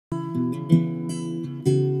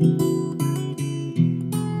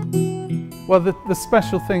Well, the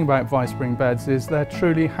special thing about Vice-Spring beds is they're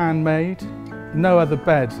truly handmade. No other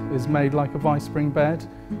bed is made like a Vice-Spring bed.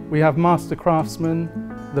 We have master craftsmen.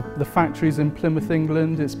 The factory's in Plymouth,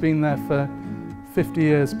 England. It's been there for 50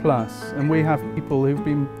 years plus, and we have people who've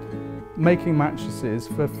been making mattresses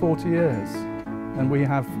for 40 years. And we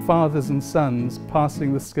have fathers and sons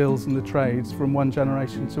passing the skills and the trades from one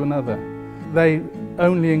generation to another. They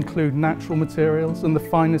only include natural materials and the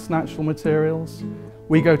finest natural materials.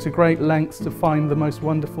 We go to great lengths to find the most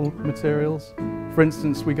wonderful materials. For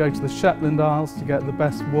instance, we go to the Shetland Isles to get the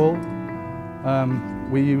best wool.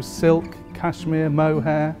 We use silk, cashmere,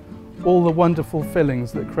 mohair, all the wonderful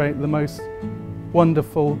fillings that create the most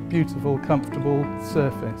wonderful, beautiful, comfortable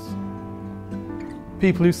surface.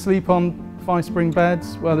 People who sleep on Vice-Spring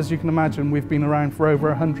beds, well, as you can imagine, we've been around for over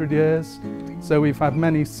 100 years. So we've had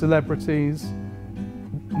many celebrities,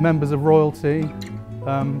 members of royalty.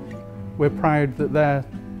 We're proud that they're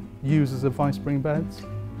users of Vice-Spring beds.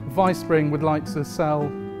 Vice-Spring would like to sell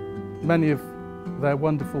many of their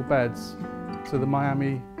wonderful beds to the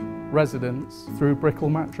Miami residents through Brickell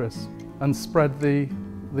Mattress and spread the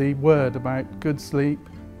word about good sleep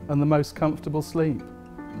and the most comfortable sleep,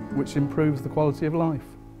 which improves the quality of life.